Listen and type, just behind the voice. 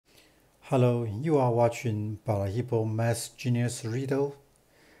Hello, you are watching Balahippo Math Genius Riddle.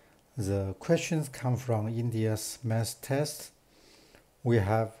 The questions come from India's math test. We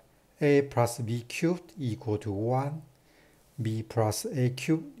have a plus b cubed equal to 1, b plus a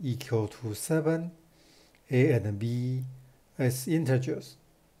cubed equal to 7, a and b as integers.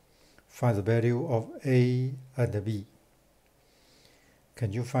 Find the value of a and b.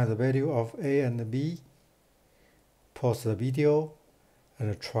 Can you find the value of a and b? Pause the video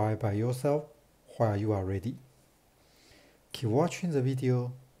and try by yourself while you are ready. Keep watching the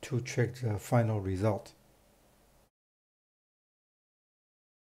video to check the final result.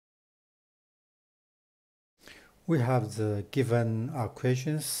 We have the given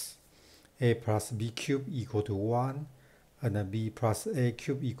equations a plus b cubed equal to 1 and b plus a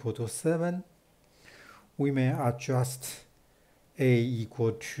cubed equal to 7. We may adjust a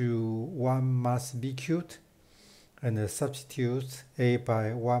equal to 1 minus b cubed and substitute a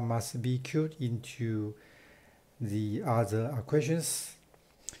by 1 minus b cubed into the other equations.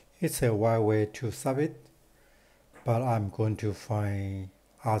 It's a wide way to solve it, but I'm going to find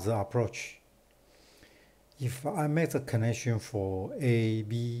other approach. If I make the connection for a,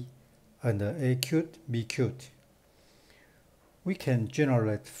 b, and a cubed, b cubed, we can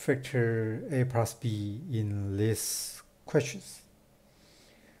generate factor a plus b in these questions.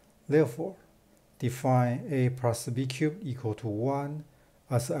 Therefore, define a plus b cubed equal to 1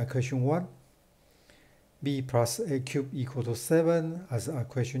 as equation 1, b plus a cubed equal to 7 as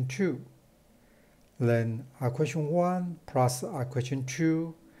equation 2. Then equation 1 plus equation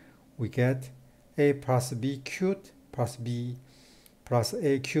 2, we get a plus b cubed plus b plus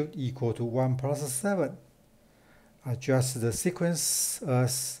a cubed equal to 1 plus 7. Adjust the sequence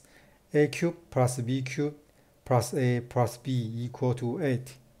as a cubed plus b cubed plus a plus b equal to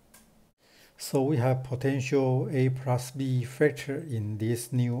 8. So we have potential a plus b factor in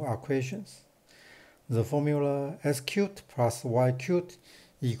these new equations. The formula x cubed plus y cubed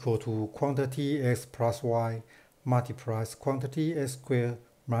equal to quantity x plus y multiplies quantity x squared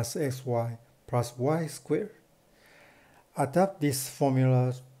minus xy plus y squared. Adapt this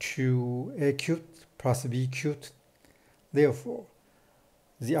formula to a cubed plus b cubed. Therefore,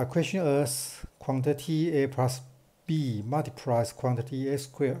 the equation as quantity a plus b multiplies quantity x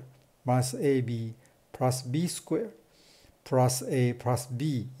squared minus ab plus b squared plus a plus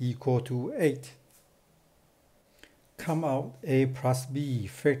b equal to 8. Come out a plus b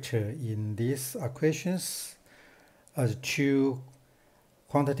factor in these equations as 2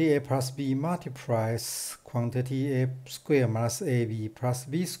 quantity a plus b multiplies quantity a squared minus ab plus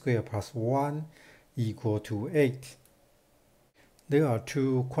b squared plus 1 equal to 8. There are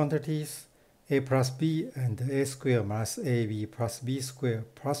two quantities a plus b and a squared minus ab plus b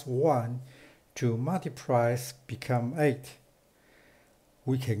squared plus 1 to multiply become 8.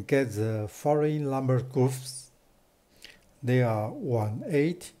 We can get the following number groups. They are 1,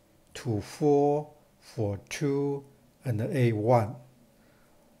 8, 2, 4, 4, 2, and a 1.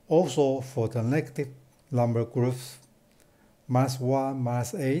 Also for the negative number groups, minus 1,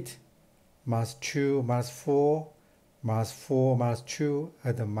 minus 8, minus 2, minus 4, minus 4, minus 2,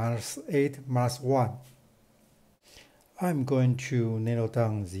 and minus 8, minus 1. I'm going to narrow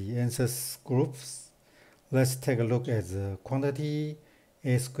down the answers groups. Let's take a look at the quantity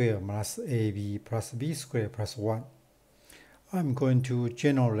a squared minus ab plus b squared plus 1. I'm going to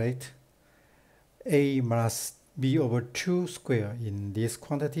generate a minus b over 2 squared in this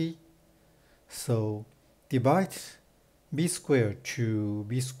quantity. So divide b squared to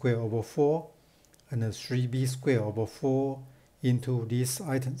b squared over 4 and 3b squared over 4 into these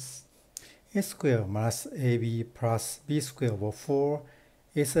items. A squared minus ab plus b squared over 4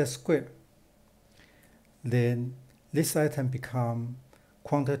 is a square. Then this item becomes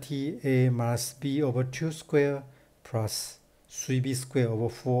quantity a minus b over 2 squared plus 3b squared over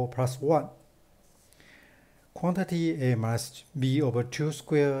 4 plus 1. Quantity a minus b over 2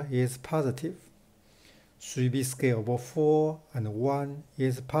 squared is positive. 3b squared over 4 and 1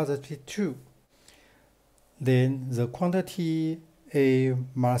 is positive 2. Then the quantity a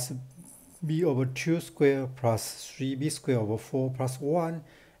minus b over 2 squared plus 3b squared over 4 plus 1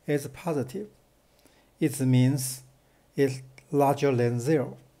 is positive. It means it's larger than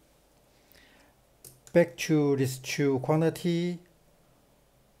 0. Back to these two quantities,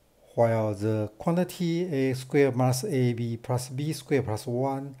 while the quantity a squared minus ab plus b squared plus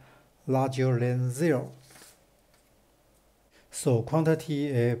 1 larger than 0. So quantity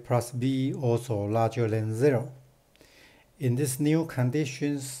a plus b also larger than 0. In these new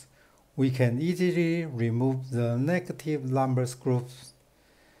conditions, we can easily remove the negative numbers groups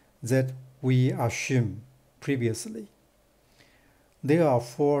that we assumed previously. There are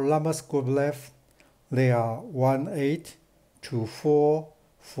 4 numbers group left. They are 1, 8, 2, 4,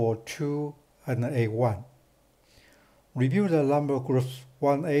 4, 2, and 8, 1. Review the number groups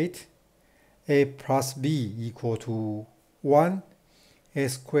 1, 8. A plus B equal to 1. A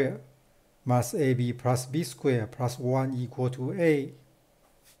squared minus AB plus B squared plus 1 equal to A.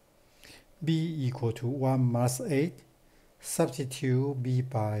 B equal to 1 minus 8. Substitute B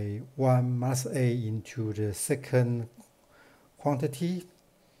by 1 minus A into the second quantity.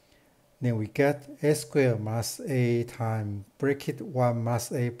 Then we get A squared minus A times bracket 1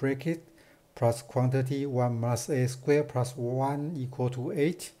 minus A bracket plus quantity 1 minus A squared plus 1 equal to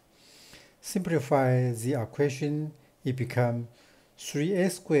 8. Simplify the equation, it becomes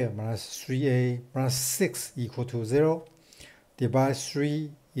 3A squared minus 3A minus 6 equal to 0. Divide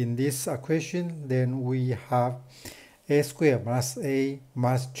 3 in this equation, then we have A squared minus A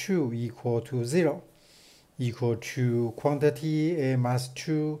minus 2 equal to 0, equal to quantity A minus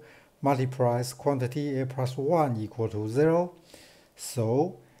 2 multiplies quantity A plus 1 equal to 0.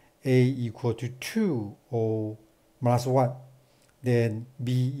 So A equal to 2 or minus 1. Then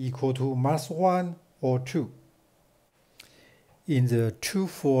B equal to minus 1 or 2. In the 2,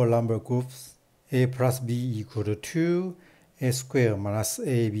 4 number groups, A plus B equal to 2, A squared minus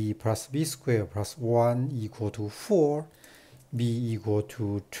AB plus B squared plus 1 equal to 4, B equal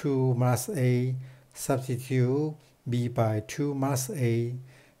to 2 minus A, substitute B by 2 minus A,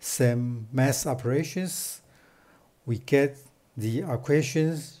 same math operations, we get the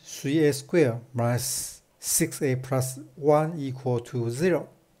equations 3A squared minus 6A plus 1 equal to 0.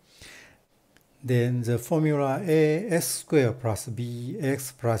 Then the formula A x squared plus B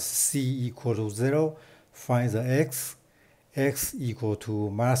x plus C equal to 0. Find the x equal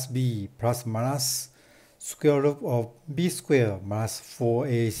to minus B plus minus square root of B squared minus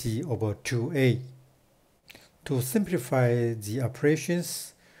 4AC over 2A. To simplify the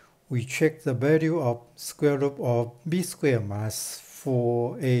operations, we check the value of square root of B squared minus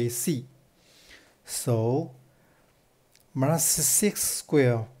 4AC. So minus 6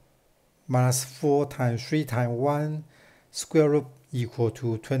 squared minus 4 times 3 times 1 square root equal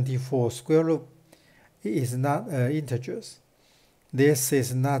to 24 square root. It is not integers. This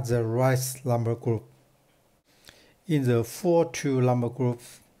is not the right number group. In the 4, 2 number group,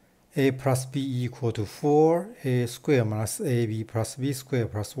 A plus B equal to 4, A squared minus AB plus B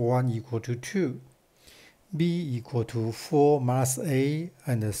squared plus 1 equal to 2. B equal to 4 minus A,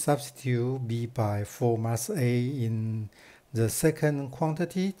 and substitute B by 4 minus A in the second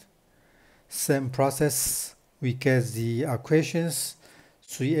quantity. Same process, we get the equations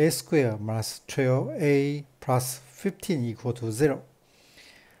 3A squared minus 12A plus 15 equal to 0.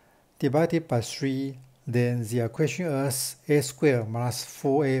 Divided by 3, then the equation is A squared minus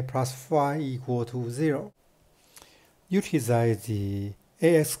 4A plus 5 equal to 0. Utilize the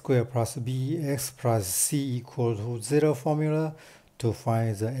ax squared plus bx plus c equal to 0 formula to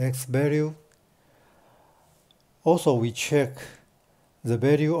find the x value. Also, we check the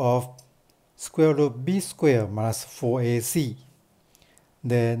value of square root b squared minus 4ac.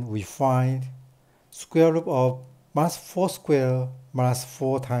 Then we find square root of minus 4 squared minus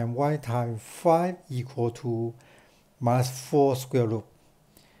 4 times y times 5 equal to minus 4 square root.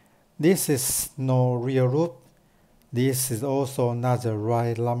 This is no real root. This is also not the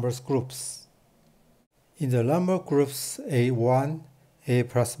right numbers groups. In the number groups A1, a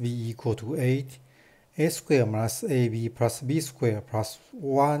plus b equal to 8, a squared minus ab plus b squared plus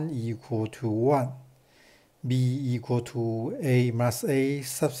 1 equal to 1. B equal to a minus a,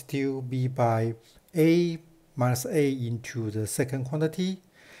 substitute b by a minus a into the second quantity.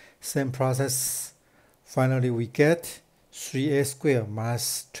 Same process. Finally, we get 3a squared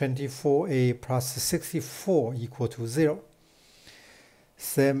minus 24a plus 64 equal to 0.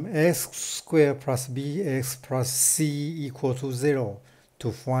 Same x squared plus bx plus c equal to 0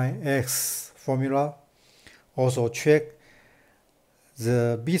 to find x formula. Also check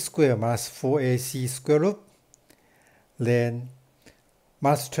the b squared minus 4ac square root. Then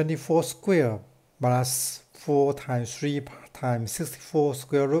minus 24 squared minus 4 times 3 times 64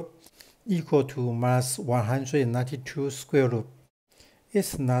 square root equal to minus 192 square root.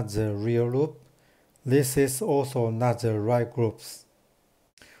 It's not the real root. This is also not the right groups.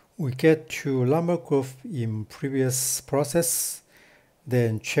 We get two number groups in previous process,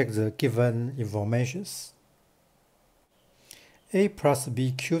 then check the given informations. A plus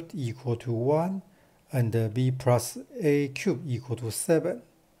b cubed equal to 1 and b plus a cubed equal to 7.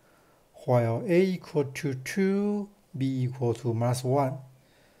 While a equal to 2, b equal to minus 1.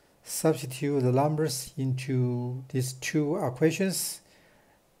 Substitute the numbers into these two equations.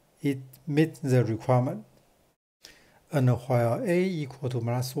 It meets the requirement. And while a equal to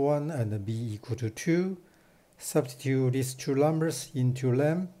minus 1 and b equal to 2, substitute these two numbers into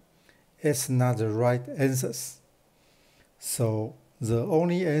them. It's not the right answers. So the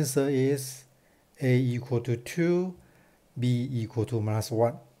only answer is a equal to 2, b equal to minus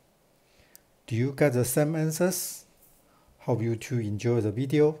 1. Do you get the same answers? Hope you to enjoy the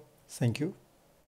video. Thank you.